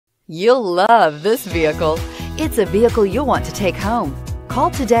You'll love this vehicle. It's a vehicle you'll want to take home.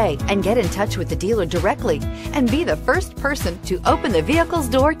 Call today and get in touch with the dealer directly and be the first person to open the vehicle's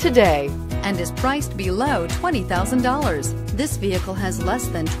door today, and is priced below $20,000. This vehicle has less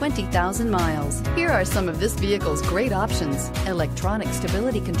than 20,000 miles. Here are some of this vehicle's great options: electronic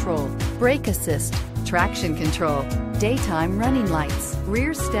stability control, brake assist, traction control, daytime running lights,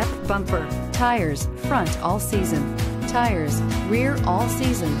 rear step bumper, tires, front all season, tires, rear all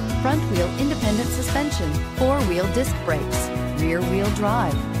season, front wheel independent suspension, four-wheel disc brakes, rear wheel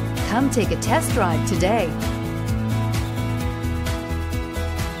drive. Come take a test drive today.